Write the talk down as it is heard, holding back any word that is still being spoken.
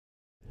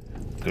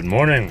Good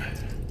morning.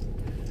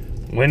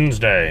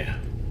 Wednesday,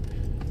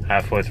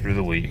 halfway through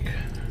the week.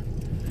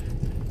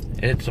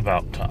 It's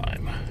about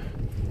time.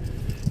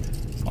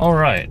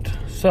 Alright,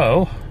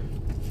 so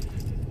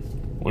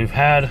we've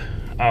had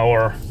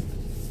our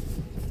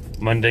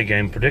Monday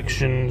game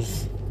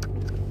predictions.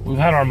 We've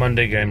had our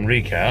Monday game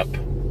recap.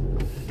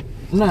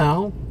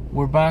 Now,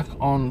 we're back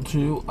on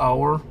to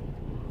our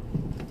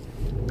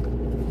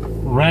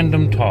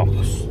random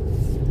talks.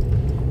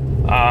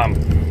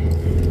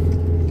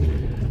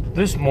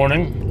 This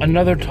morning,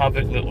 another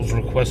topic that was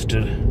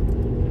requested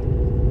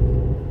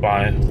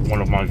by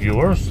one of my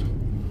viewers.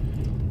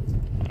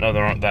 I know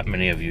there aren't that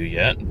many of you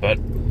yet, but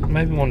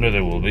maybe one day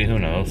there will be, who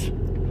knows.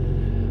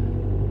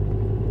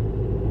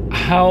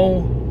 How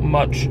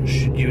much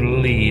should you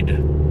lead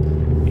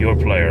your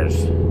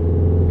players?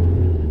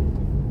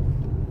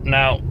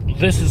 Now,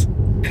 this has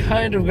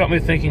kind of got me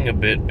thinking a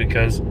bit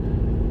because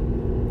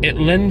it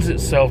lends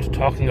itself to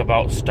talking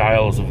about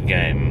styles of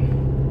game.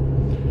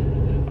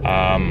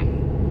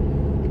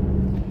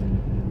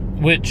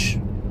 Which,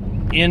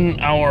 in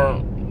our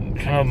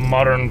kind of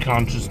modern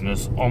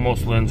consciousness,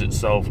 almost lends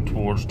itself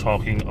towards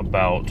talking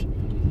about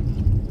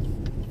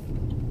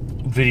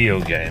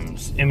video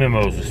games,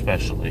 MMOs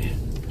especially.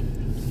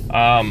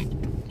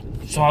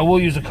 So I will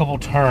use a couple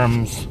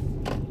terms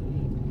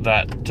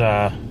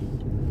that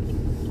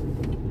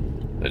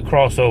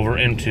cross over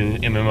into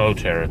MMO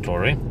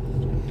territory.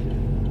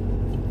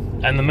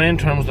 And the main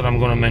terms that I'm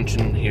going to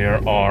mention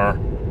here are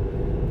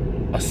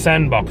a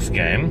sandbox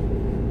game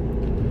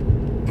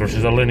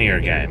versus a linear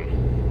game.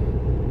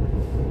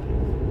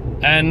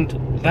 And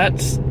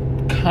that's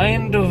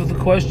kind of the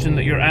question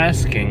that you're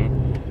asking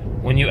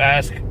when you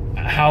ask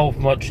how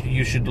much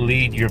you should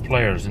lead your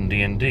players in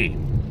D&D.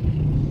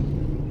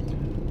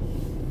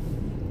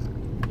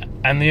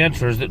 And the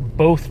answer is that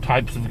both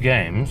types of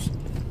games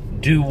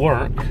do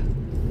work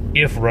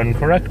if run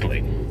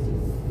correctly.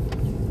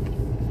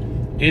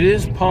 It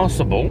is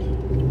possible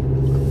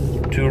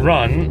to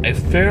run a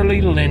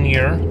fairly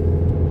linear,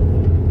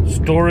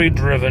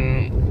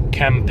 story-driven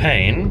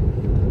campaign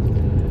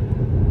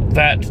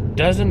that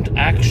doesn't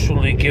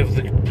actually give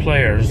the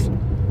players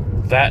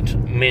that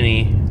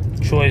many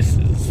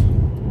choices.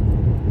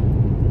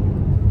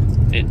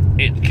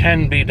 It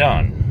can be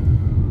done.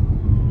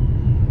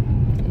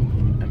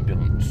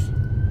 Ambulance.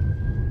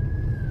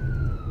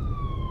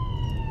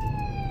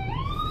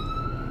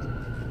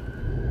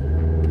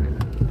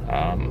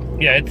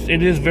 Yeah,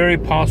 it is very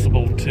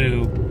possible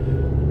to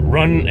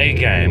run a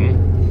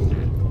game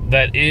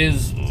that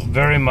is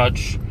very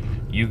much,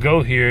 you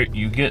go here,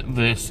 you get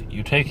this,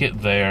 you take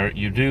it there,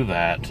 you do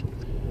that.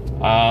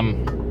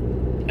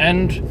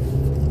 And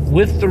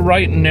with the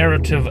right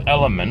narrative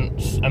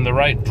elements and the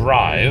right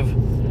drive,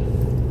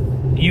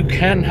 you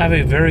can have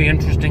a very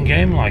interesting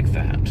game like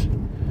that.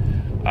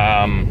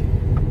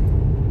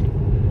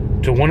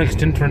 To one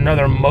extent or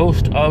another,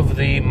 most of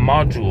the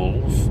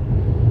modules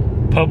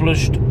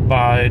published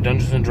by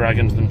Dungeons &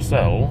 Dragons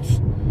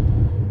themselves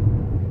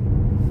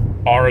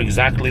are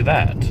exactly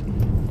that.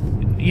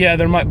 Yeah,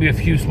 there might be a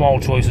few small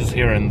choices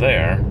here and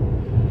there.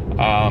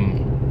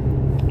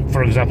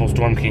 For example,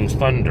 Storm King's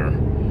Thunder.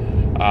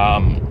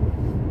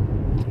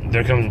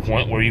 There comes a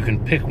point where you can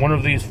pick one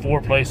of these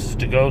 4 places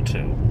to go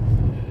to,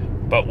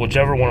 but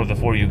whichever one of the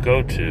 4 you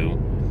go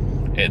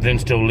to, it then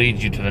still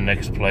leads you to the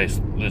next place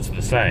that's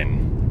the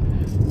same,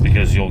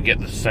 because you'll get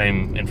the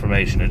same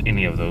information at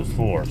any of those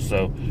 4.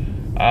 So,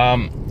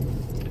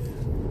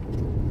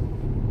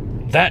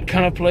 that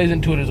kind of plays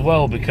into it as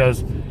well,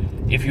 because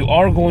if you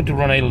are going to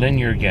run a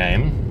linear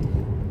game,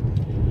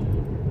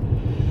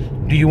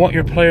 do you want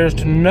your players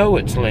to know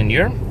it's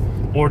linear,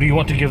 or do you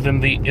want to give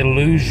them the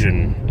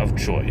illusion of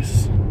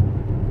choice?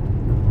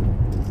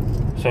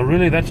 So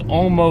really, that's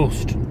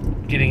almost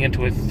getting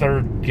into a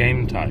third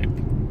game type.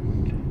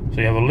 So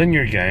you have a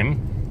linear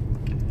game,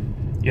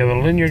 you have a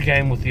linear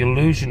game with the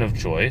illusion of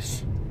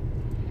choice,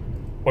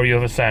 or you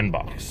have a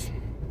sandbox.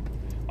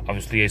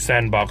 Obviously, a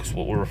sandbox,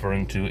 what we're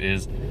referring to,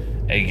 is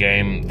a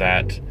game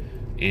that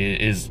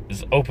is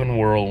open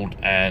world,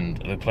 and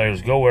the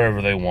players go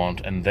wherever they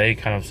want, and they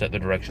kind of set the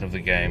direction of the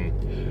game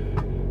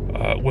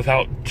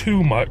without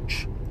too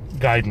much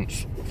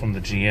guidance from the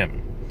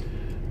GM.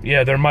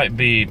 Yeah, there might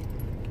be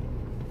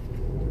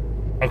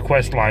a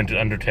quest line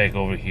to undertake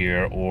over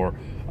here, or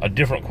a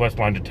different quest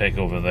line to take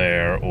over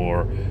there,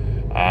 or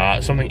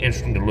something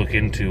interesting to look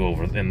into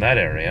over in that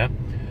area.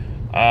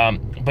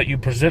 But you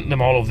present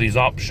them all of these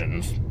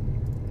options,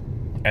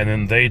 and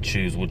then they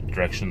choose which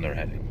direction they're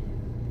heading.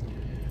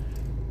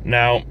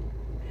 Now,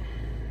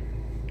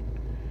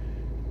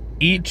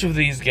 each of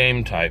these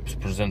game types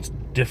presents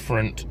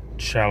different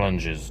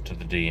challenges to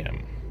the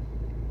DM.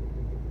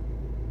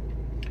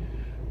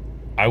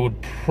 I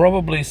would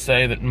probably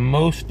say that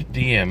most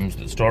DMs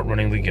that start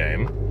running the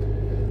game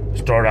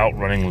start out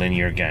running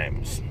linear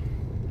games.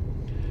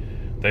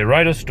 They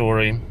write a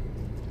story,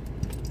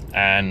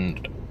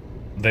 and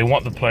they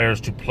want the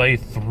players to play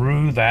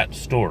through that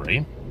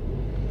story,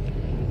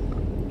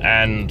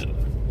 and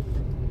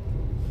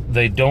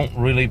they don't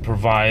really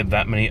provide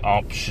that many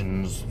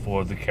options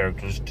for the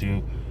characters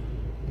to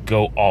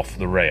go off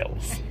the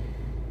rails.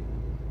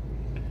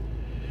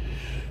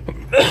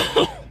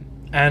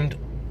 And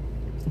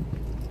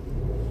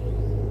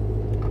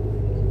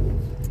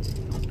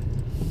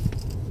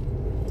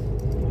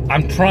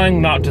I'm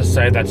trying not to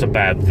say that's a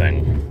bad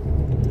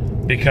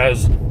thing,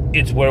 because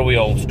it's where we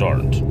all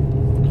start.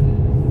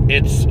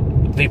 It's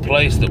the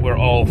place that we're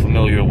all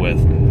familiar with.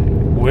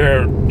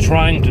 We're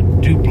trying to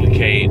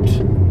duplicate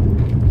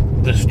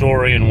the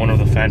story in one of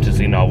the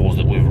fantasy novels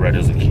that we've read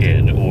as a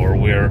kid, or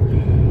we're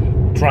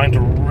trying to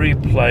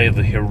replay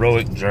the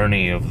heroic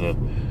journey of the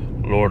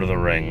Lord of the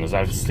Rings.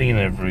 I've seen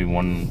every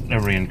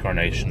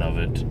incarnation of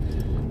it.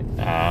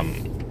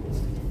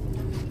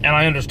 And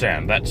I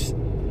understand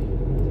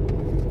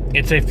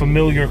it's a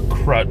familiar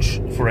crutch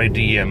for a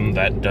DM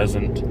that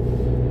doesn't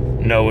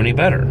know any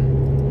better,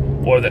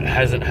 or that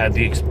hasn't had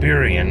the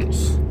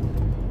experience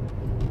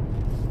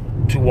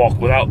to walk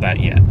without that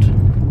yet.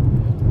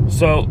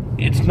 So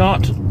it's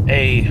not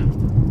a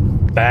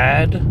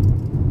bad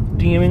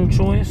DMing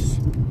choice.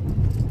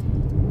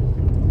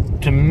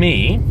 To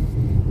me,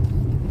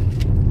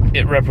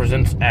 it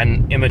represents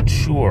an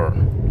immature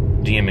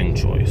DMing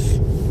choice.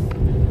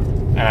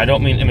 And I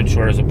don't mean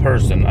immature as a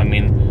person, I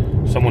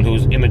mean someone who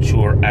is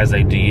immature as a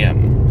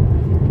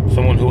DM.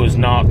 Someone who has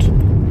not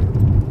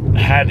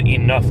had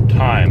enough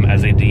time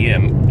as a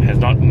DM, has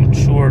not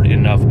matured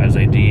enough as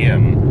a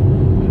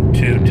DM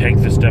to take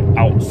the step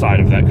outside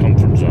of that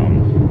comfort zone.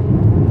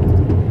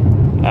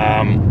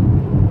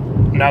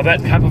 Now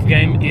that type of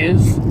game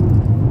is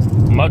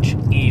much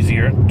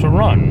easier to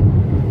run.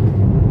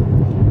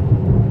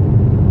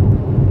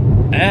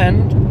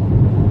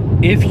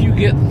 And if you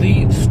get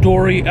the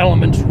story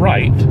elements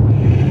right,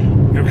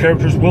 your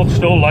characters will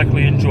still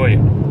likely enjoy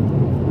it.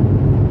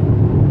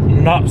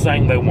 Not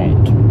saying they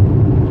won't.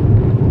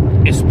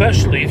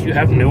 Especially if you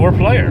have newer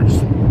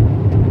players.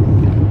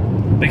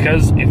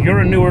 Because if you're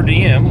a newer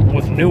DM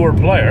with newer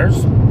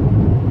players,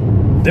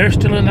 they're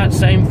still in that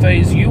same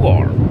phase you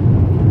are.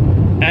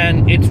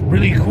 And it's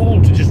really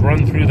cool to just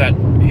run through that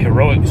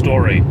heroic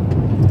story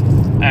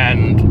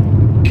and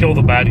kill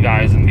the bad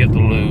guys and get the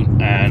loot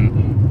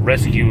and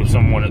rescue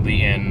someone at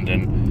the end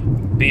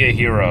and be a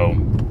hero.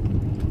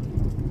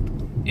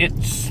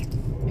 It's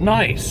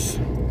nice.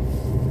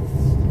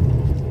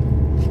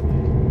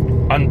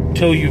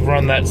 Until you've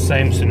run that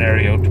same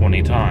scenario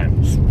 20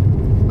 times.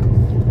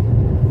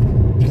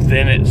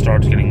 Then it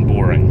starts getting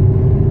boring.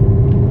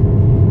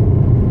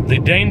 The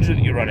danger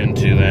that you run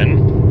into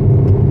then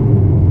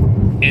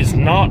is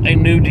not a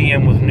new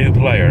DM with new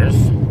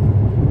players,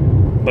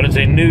 but it's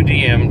a new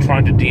DM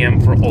trying to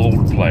DM for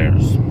old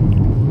players.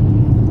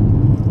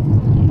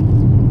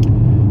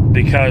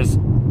 Because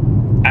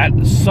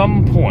at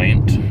some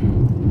point,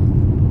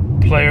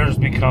 players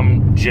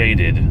become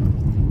jaded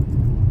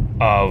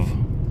of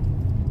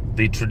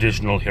the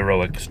traditional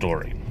heroic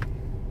story.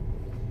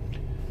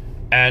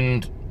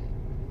 And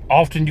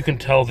often you can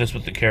tell this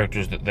with the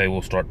characters that they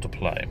will start to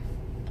play.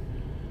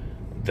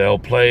 They'll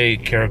play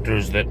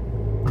characters that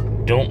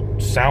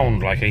don't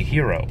sound like a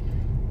hero,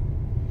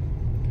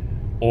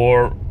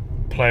 or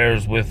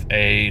players with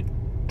a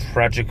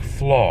tragic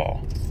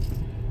flaw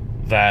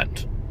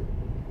that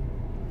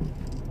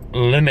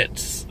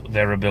limits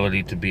their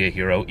ability to be a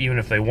hero, even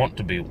if they want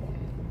to be one.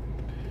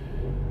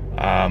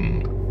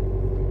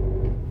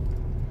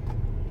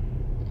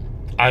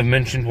 I've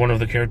mentioned one of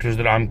the characters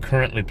that I'm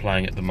currently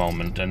playing at the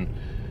moment, and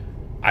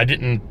I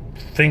didn't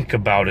think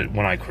about it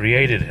when I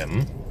created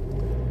him.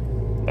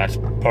 That's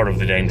part of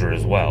the danger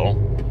as well.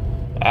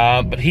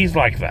 But he's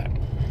like that.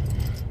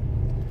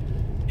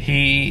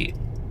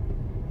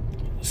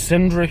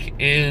 Cindric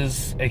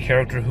is a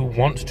character who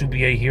wants to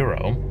be a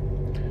hero,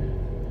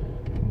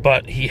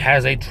 but he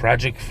has a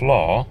tragic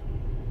flaw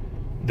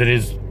that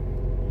is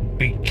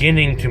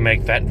beginning to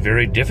make that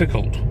very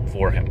difficult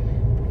for him.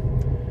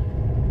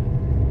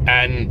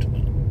 And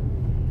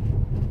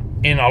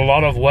in a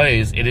lot of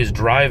ways, it is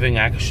driving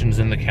actions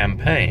in the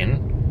campaign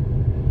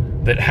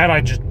that, had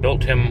I just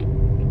built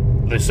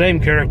him the same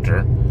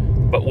character,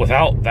 but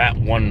without that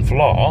one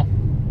flaw,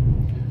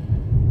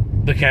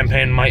 the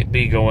campaign might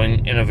be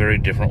going in a very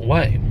different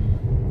way.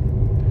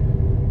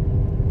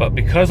 But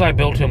because I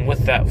built him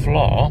with that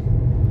flaw,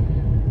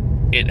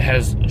 it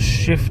has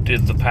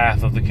shifted the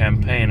path of the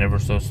campaign ever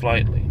so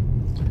slightly.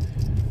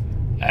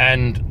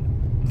 And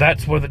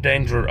that's where the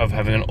danger of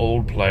having an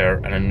old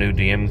player and a new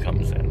DM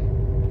comes in.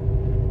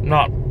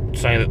 Not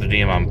saying that the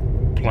DM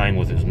I'm playing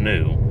with is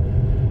new.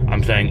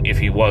 I'm saying if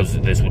he was,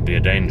 this would be a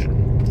danger.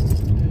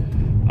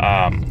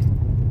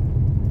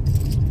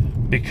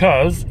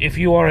 Because if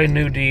you are a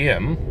new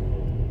DM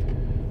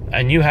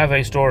and you have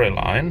a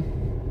storyline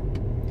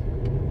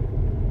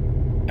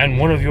and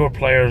one of your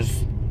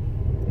players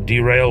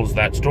derails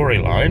that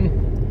storyline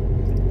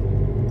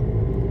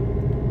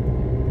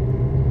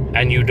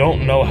and you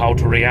don't know how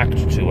to react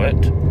to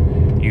it,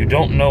 you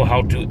don't know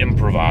how to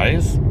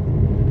improvise,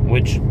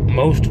 which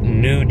most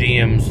new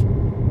DMs,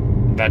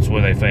 that's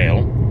where they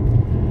fail,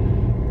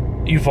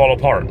 you fall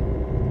apart.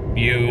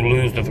 You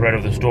lose the thread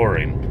of the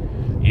story.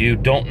 You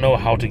don't know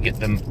how to get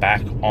them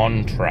back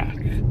on track.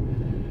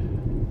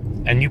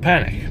 And you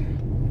panic.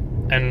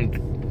 And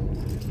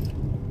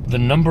the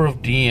number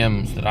of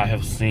DMs that I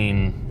have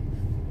seen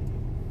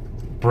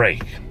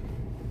break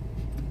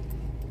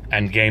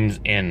and games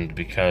end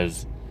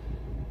because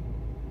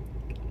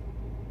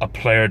a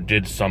player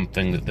did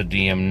something that the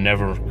DM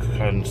never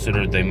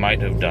considered they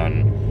might have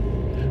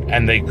done,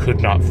 and they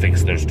could not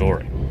fix their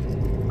story.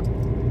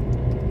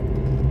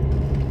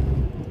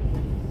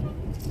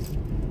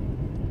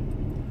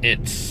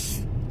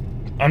 It's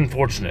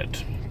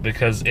unfortunate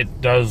because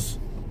it does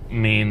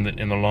mean that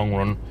in the long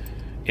run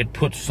it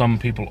puts some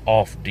people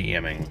off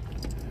DMing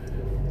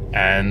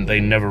and they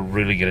never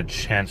really get a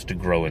chance to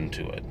grow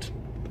into it.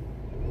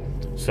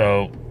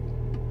 So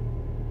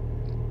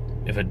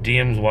if a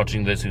DM's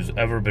watching this who's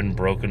ever been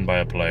broken by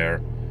a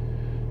player,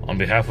 on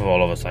behalf of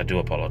all of us, I do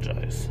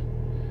apologize.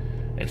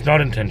 It's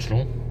not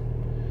intentional.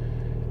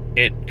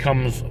 It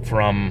comes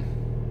from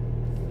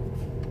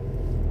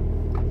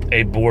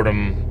a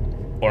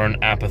boredom or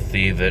an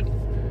apathy that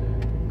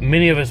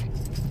many of us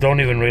don't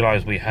even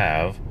realize we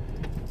have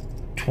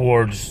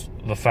towards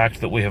the fact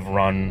that we have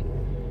run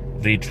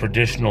the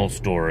traditional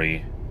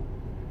story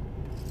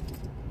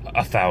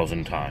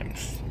 1,000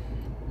 times.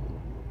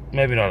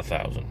 Maybe not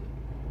 1,000.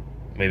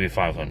 Maybe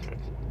 500.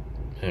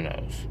 Who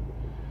knows?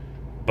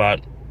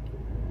 But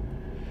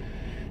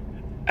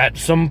at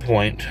some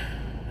point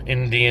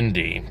in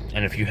D&D,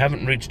 and if you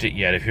haven't reached it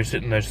yet, if you're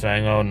sitting there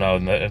saying, oh no,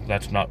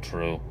 that's not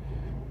true,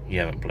 you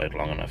haven't played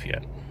long enough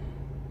yet.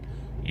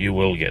 You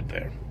will get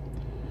there.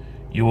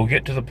 You will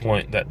get to the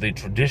point that the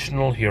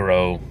traditional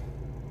hero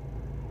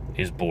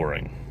is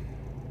boring.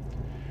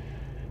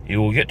 You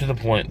will get to the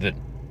point that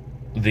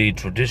the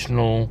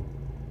traditional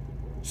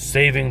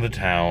saving the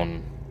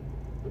town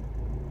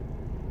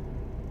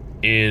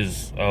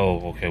is,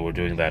 oh, okay, we're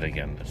doing that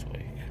again this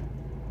week.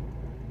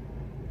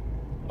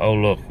 Oh,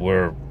 look,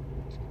 we're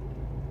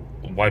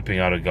wiping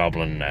out a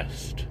goblin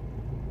nest.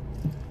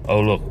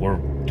 Oh, look, we're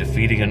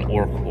defeating an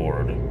orc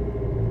horde.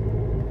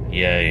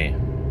 Yay.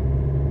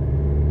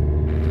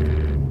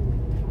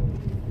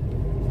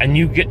 And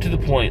you get to the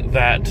point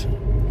that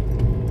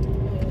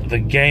the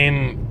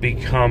game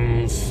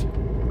becomes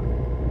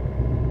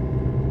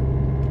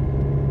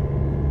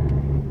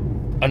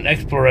an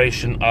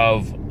exploration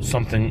of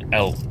something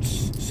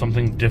else,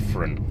 something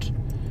different.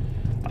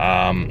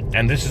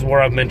 And this is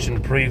where I've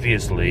mentioned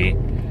previously,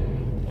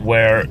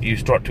 where you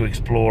start to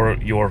explore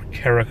your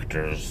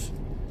characters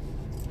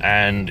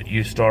and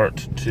you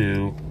start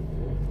to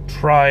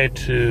try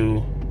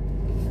to...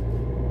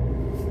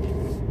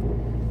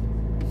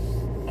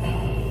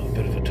 a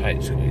bit of a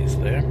tight squeeze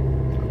there.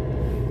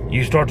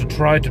 You start to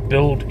try to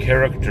build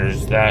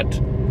characters that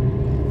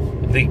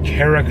the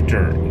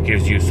character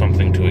gives you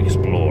something to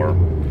explore.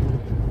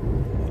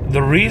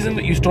 The reason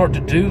that you start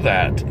to do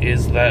that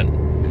is that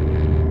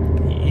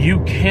you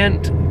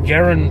can't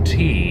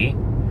guarantee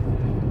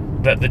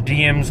that the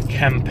DM's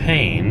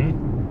campaign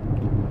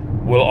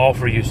will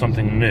offer you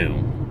something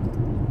new.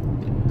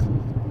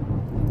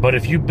 But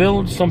if you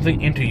build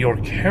something into your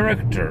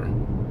character,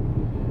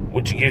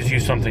 which gives you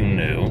something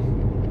new,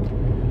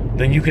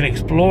 then you can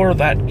explore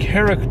that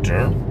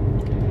character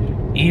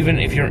even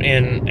if you're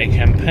in a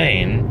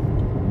campaign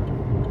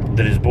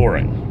that is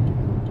boring.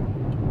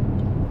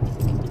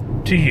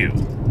 To you.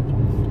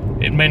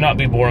 It may not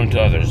be boring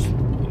to others,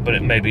 but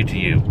it may be to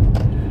you.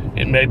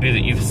 It may be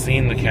that you've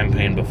seen the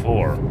campaign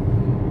before.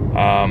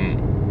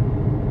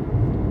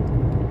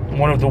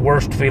 One of the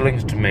worst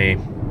feelings to me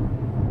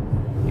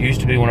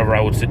used to be whenever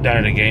I would sit down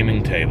at a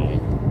gaming table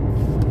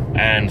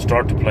and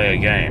start to play a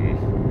game,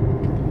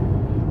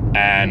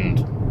 and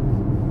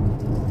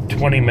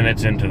 20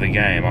 minutes into the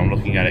game, I'm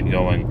looking at it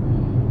going,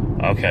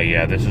 okay,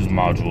 yeah, this is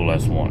module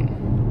S1.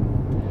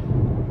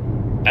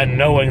 And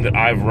knowing that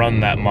I've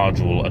run that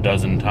module a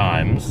dozen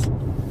times,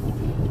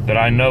 that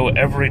I know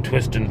every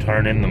twist and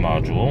turn in the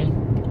module,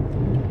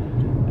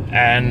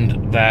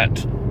 and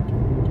that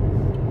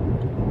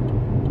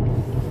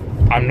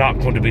I'm not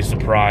going to be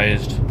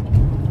surprised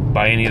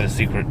by any of the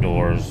secret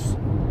doors,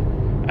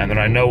 and that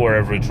I know where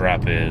every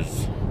trap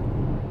is.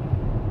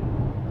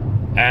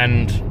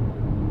 And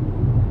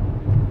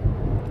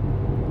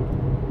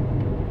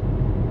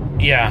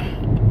yeah,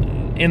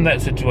 in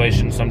that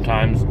situation,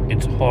 sometimes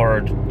it's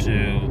hard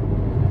to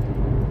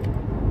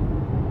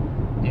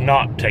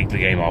not take the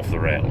game off the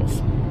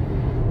rails.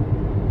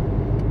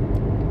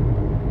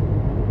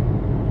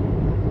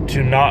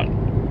 To not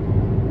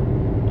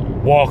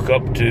walk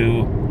up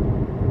to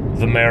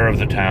the mayor of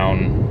the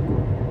town,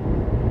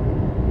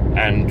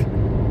 and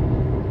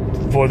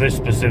for this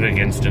specific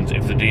instance,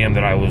 if the DM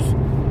that I was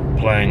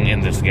playing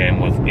in this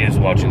game with is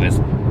watching this,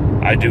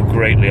 I do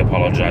greatly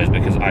apologize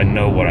because I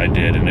know what I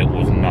did and it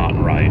was not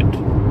right.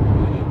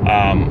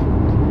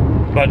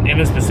 But in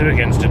a specific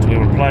instance, we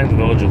were playing the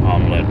Village of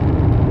Hamlet.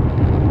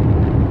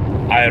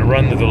 I had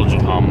run the Village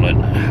of Hamlet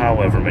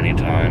however many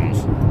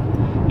times,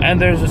 and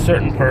there's a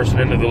certain person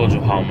in the Village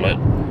of Hamlet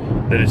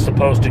that is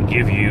supposed to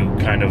give you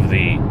kind of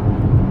the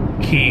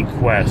key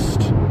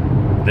quest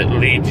that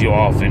leads you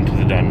off into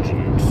the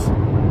dungeons.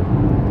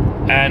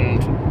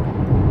 And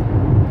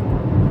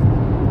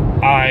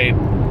I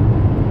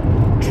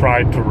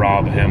tried to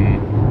rob him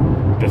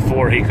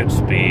before he could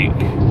speak,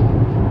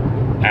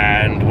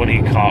 and when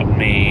he caught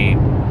me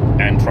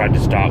and tried to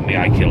stop me,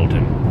 I killed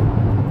him.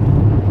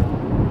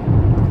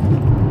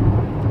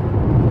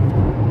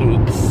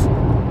 Oops.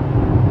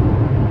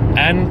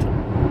 And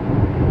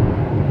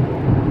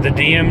the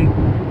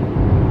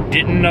DM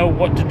didn't know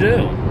what to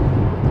do.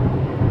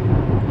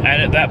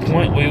 And at that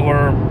point, we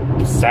were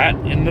sat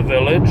in the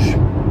village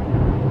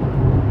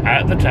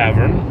at the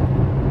tavern,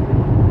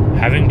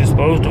 having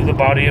disposed of the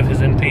body of his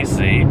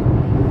NPC,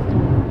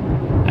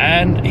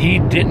 and he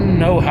didn't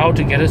know how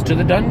to get us to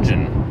the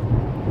dungeon.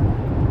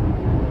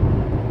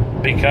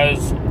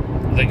 Because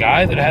the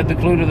guy that had the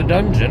clue to the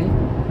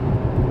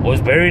dungeon was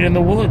buried in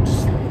the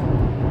woods.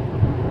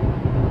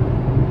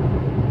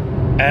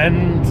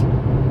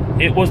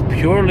 And it was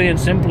purely and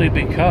simply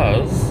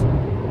because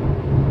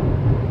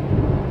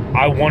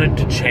I wanted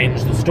to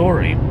change the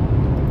story.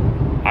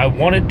 I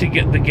wanted to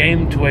get the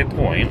game to a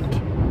point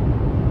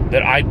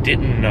that I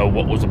didn't know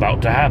what was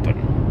about to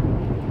happen.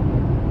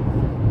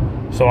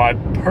 So I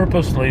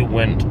purposely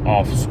went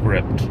off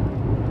script.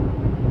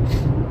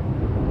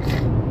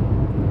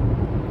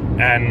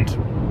 And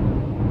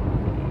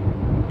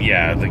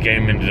yeah, the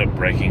game ended up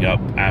breaking up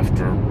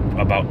after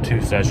about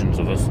 2 sessions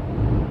of us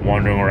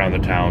wandering around the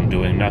town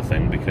doing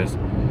nothing, because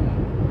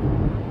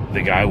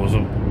the guy was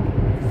a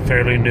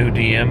fairly new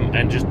DM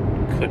and just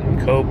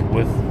couldn't cope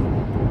with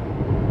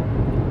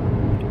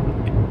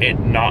it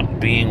not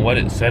being what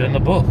it said in the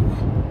book.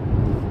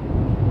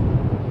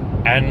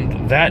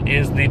 And that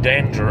is the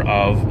danger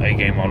of a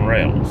game on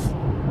rails,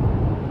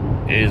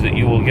 is that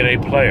you will get a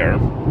player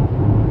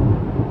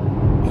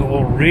who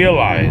will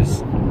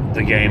realize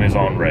the game is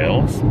on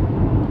rails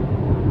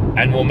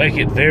and will make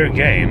it their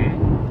game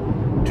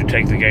to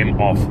take the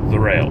game off the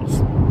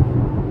rails.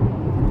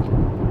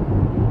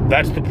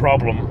 That's the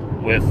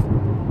problem with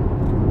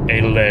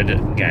a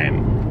lead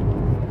game.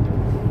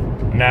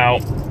 Now,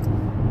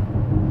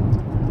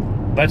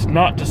 that's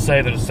not to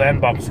say that a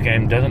sandbox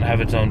game doesn't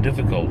have its own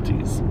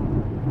difficulties.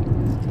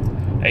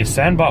 A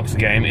sandbox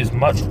game is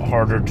much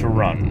harder to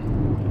run.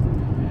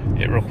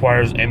 It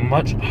requires a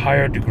much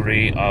higher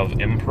degree of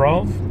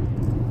improv.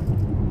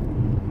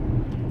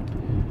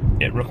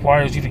 It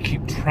requires you to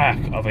keep track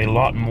of a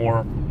lot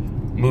more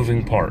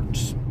moving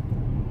parts.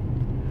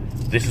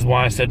 This is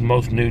why I said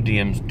most new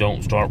DMs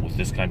don't start with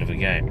this kind of a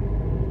game.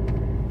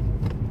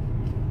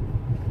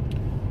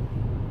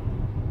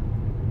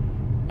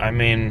 I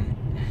mean,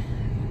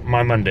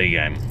 my Monday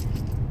game.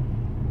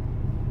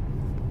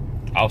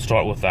 I'll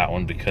start with that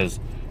one because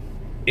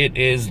it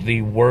is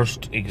the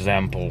worst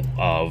example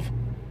of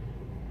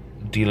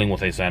dealing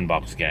with a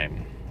sandbox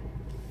game.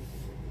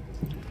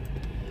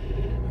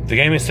 The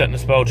game is set in the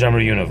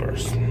Spelljammer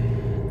universe.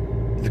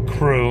 The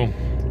crew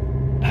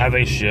have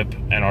a ship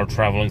and are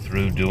traveling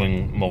through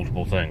doing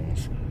multiple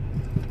things.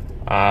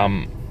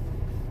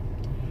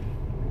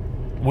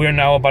 We're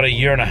now about 1.5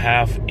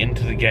 years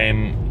into the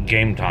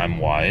game time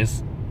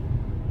wise.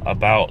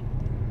 About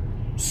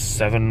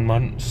 7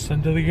 months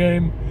into the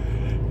game.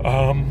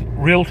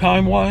 Real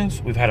time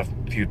wise, we've had a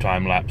few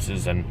time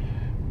lapses, and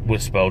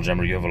with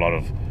Spelljammer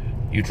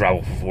you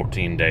travel for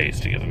 14 days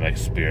to get the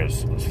next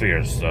spheres,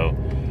 so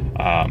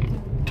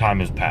time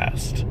has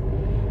passed.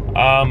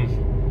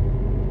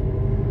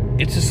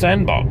 It's a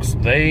sandbox.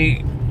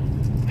 They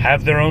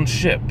have their own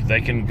ship.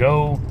 They can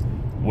go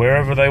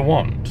wherever they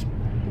want.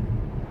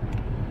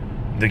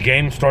 The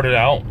game started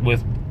out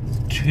with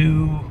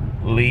 2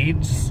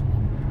 leads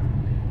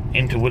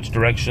into which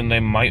direction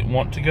they might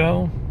want to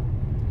go.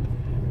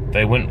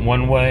 They went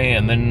one way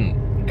and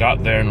then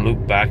got there and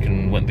looped back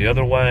and went the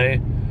other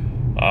way.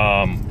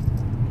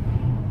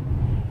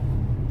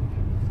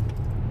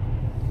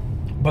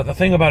 But the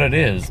thing about it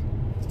is,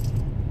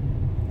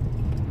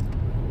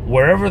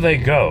 wherever they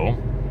go,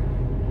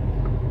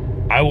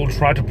 I will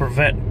try to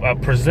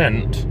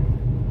present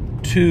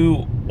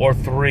 2 or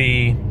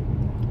 3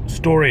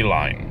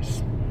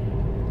 storylines.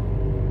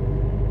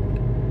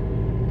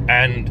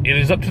 And it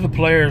is up to the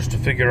players to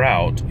figure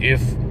out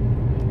if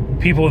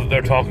people that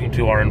they're talking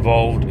to are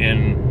involved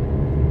in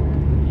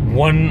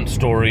one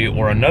story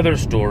or another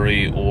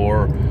story,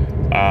 or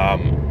a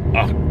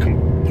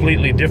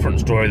completely different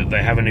story that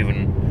they haven't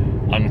even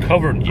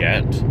uncovered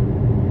yet.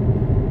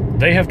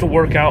 They have to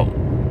work out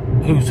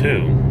who's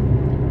who,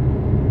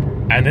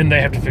 and then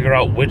they have to figure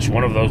out which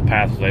one of those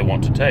paths they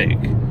want to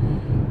take.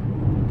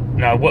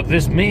 Now, what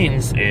this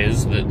means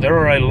is that there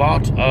are a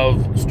lot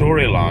of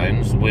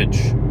storylines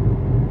which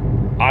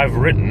I've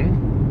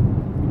written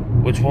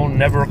which will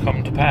never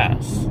come to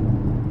pass.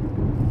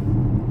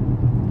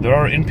 There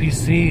are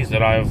NPCs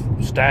that I've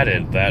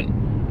statted that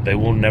they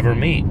will never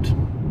meet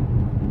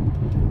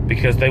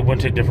because they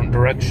went a different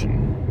direction.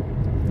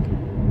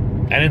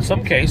 And in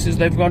some cases,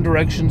 they've gone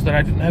directions that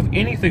I didn't have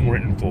anything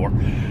written for.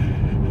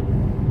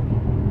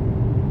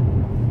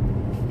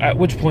 At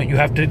which point you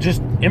have to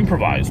just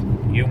improvise.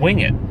 You wing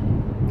it.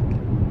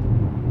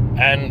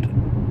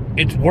 And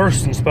it's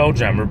worse than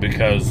Spelljammer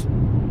because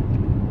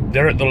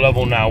they're at the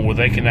level now where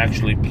they can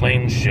actually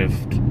plane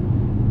shift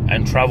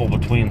and travel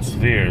between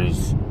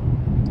spheres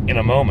in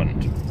a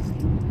moment.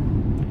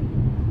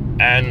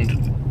 And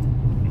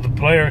the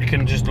player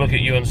can just look at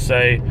you and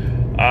say,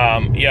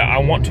 yeah, I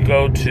want to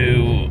go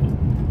to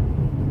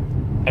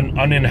an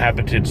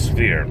uninhabited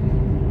sphere.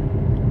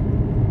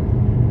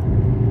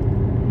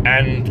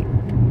 And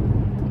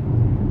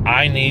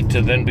I need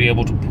to then be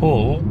able to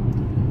pull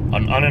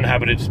an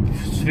uninhabited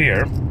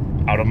sphere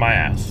out of my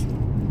ass.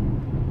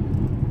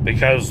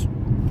 Because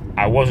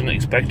I wasn't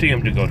expecting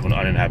him to go to an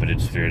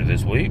uninhabited sphere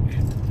this week.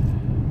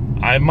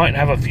 I might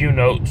have a few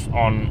notes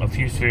on a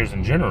few spheres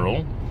in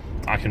general.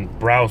 I can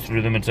browse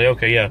through them and say,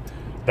 okay, yeah,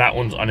 that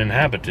one's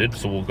uninhabited,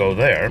 so we'll go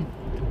there.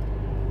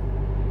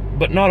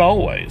 But not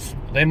always.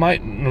 They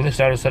might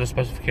list out a set of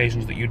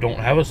specifications that you don't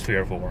have a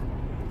sphere for.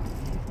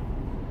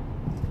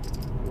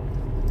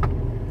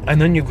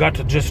 And then you've got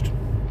to just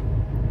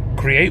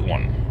create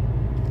one.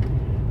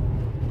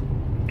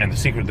 And the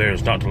secret there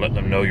is not to let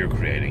them know you're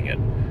creating it.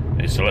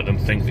 It's to let them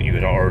think that you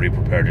had already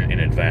prepared it in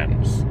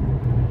advance.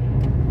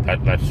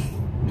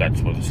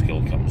 That's where the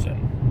skill comes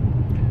in.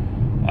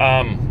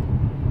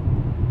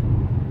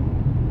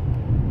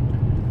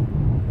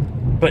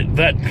 But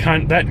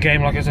that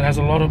game, like I said, has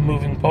a lot of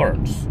moving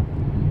parts.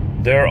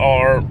 There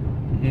are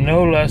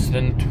no less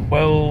than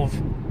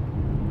 12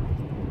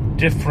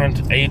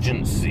 different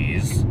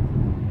agencies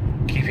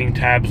keeping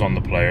tabs on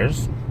the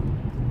players.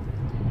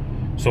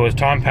 So as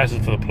time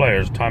passes for the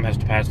players, time has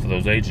to pass for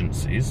those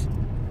agencies.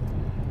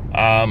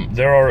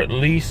 There are at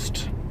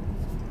least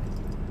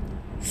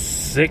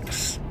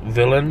 6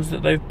 villains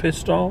that they've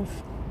pissed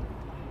off.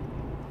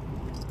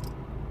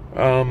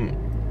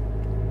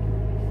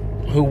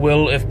 Who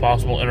will, if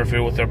possible,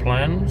 interfere with their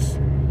plans.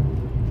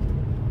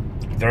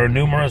 There are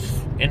numerous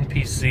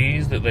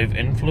NPCs that they've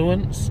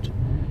influenced.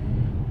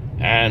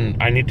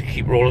 And I need to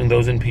keep rolling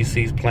those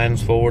NPCs'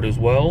 plans forward as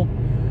well.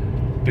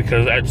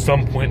 Because at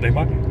some point they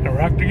might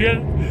interact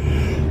again.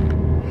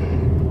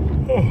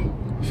 Oh,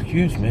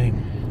 excuse me.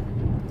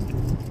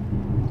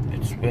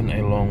 It's been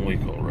a long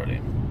week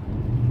already.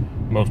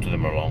 Most of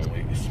them are long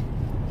weeks.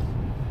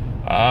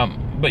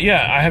 But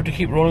yeah, I have to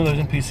keep rolling those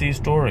NPC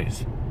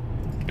stories.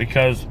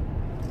 Because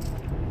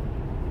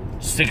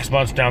 6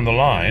 months down the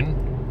line,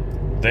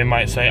 they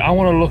might say, I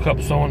want to look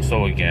up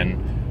so-and-so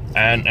again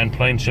and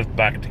plane shift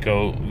back to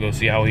go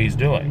see how he's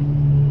doing.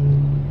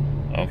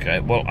 Okay,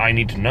 well, I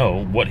need to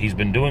know what he's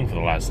been doing for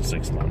the last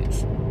 6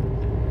 months.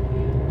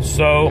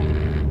 So,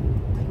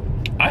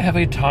 I have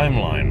a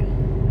timeline.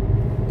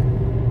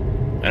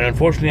 And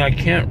unfortunately, I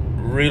can't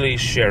really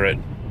share it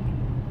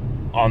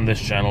on this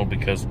channel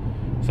because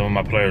some of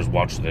my players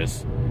watch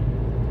this,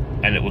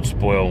 and it would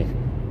spoil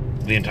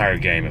the entire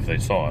game if they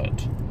saw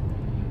it.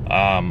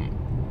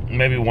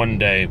 Maybe one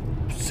day,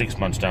 6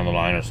 months down the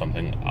line or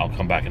something, I'll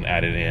come back and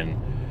add it in.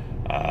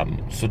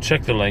 So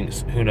check the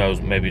links. Who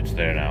knows? Maybe it's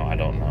there now. I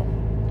don't know.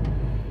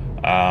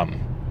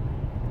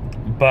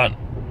 But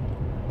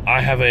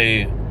I have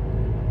a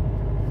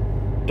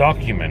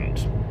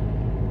document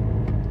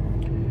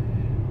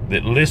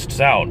that lists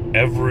out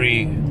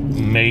every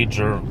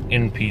major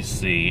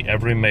NPC,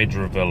 every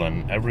major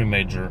villain, every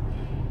major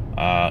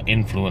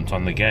influence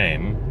on the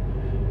game,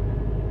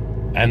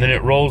 and then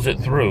it rolls it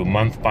through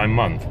month by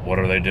month. What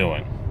are they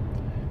doing?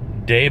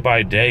 Day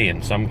by day,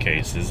 in some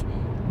cases,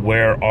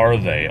 where are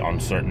they on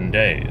certain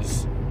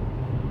days?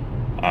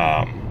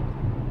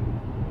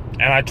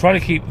 And I try to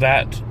keep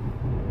that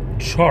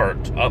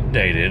chart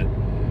updated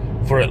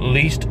for at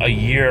least a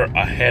year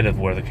ahead of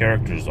where the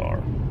characters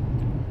are.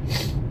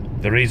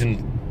 The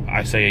reason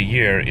I say a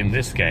year in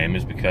this game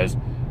is because,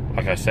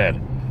 like I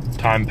said,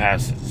 time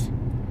passes.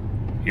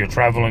 You're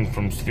traveling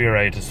from Sphere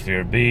A to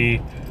Sphere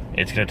B.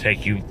 It's going to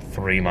take you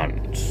 3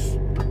 months.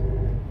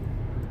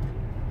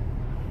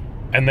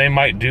 And they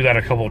might do that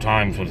a couple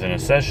times within a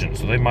session,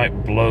 so they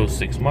might blow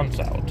 6 months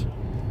out.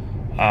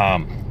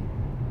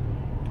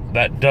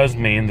 That does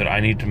mean that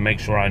I need to make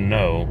sure I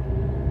know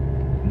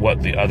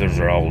what the others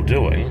are all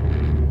doing.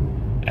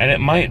 And it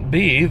might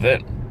be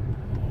that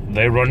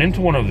they run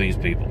into one of these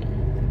people.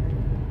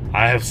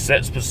 I have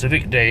set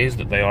specific days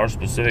that they are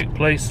specific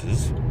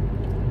places.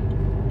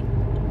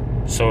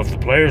 So if the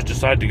players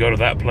decide to go to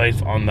that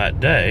place on that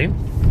day,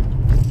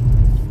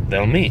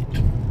 they'll meet.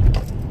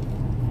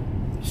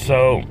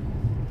 So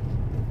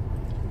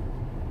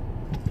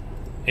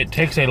it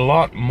takes a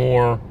lot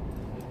more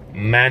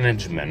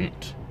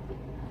management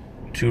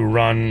to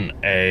run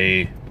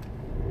a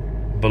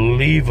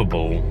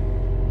believable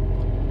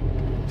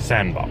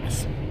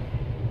sandbox.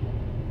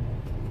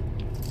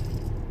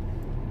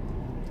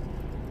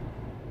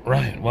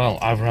 Right, well,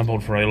 I've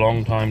rambled for a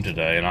long time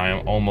today, and I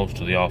am almost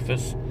to the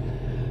office.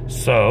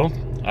 So,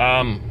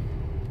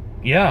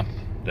 yeah,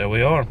 there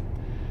we are.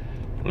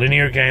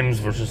 Linear games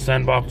versus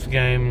sandbox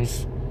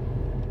games.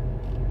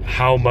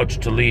 How much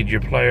to lead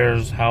your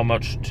players, how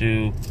much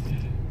to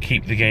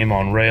keep the game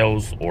on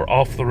rails or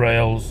off the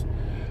rails.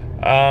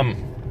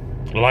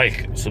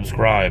 Like,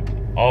 subscribe,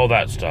 all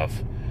that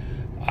stuff.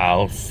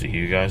 I'll see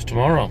you guys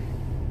tomorrow.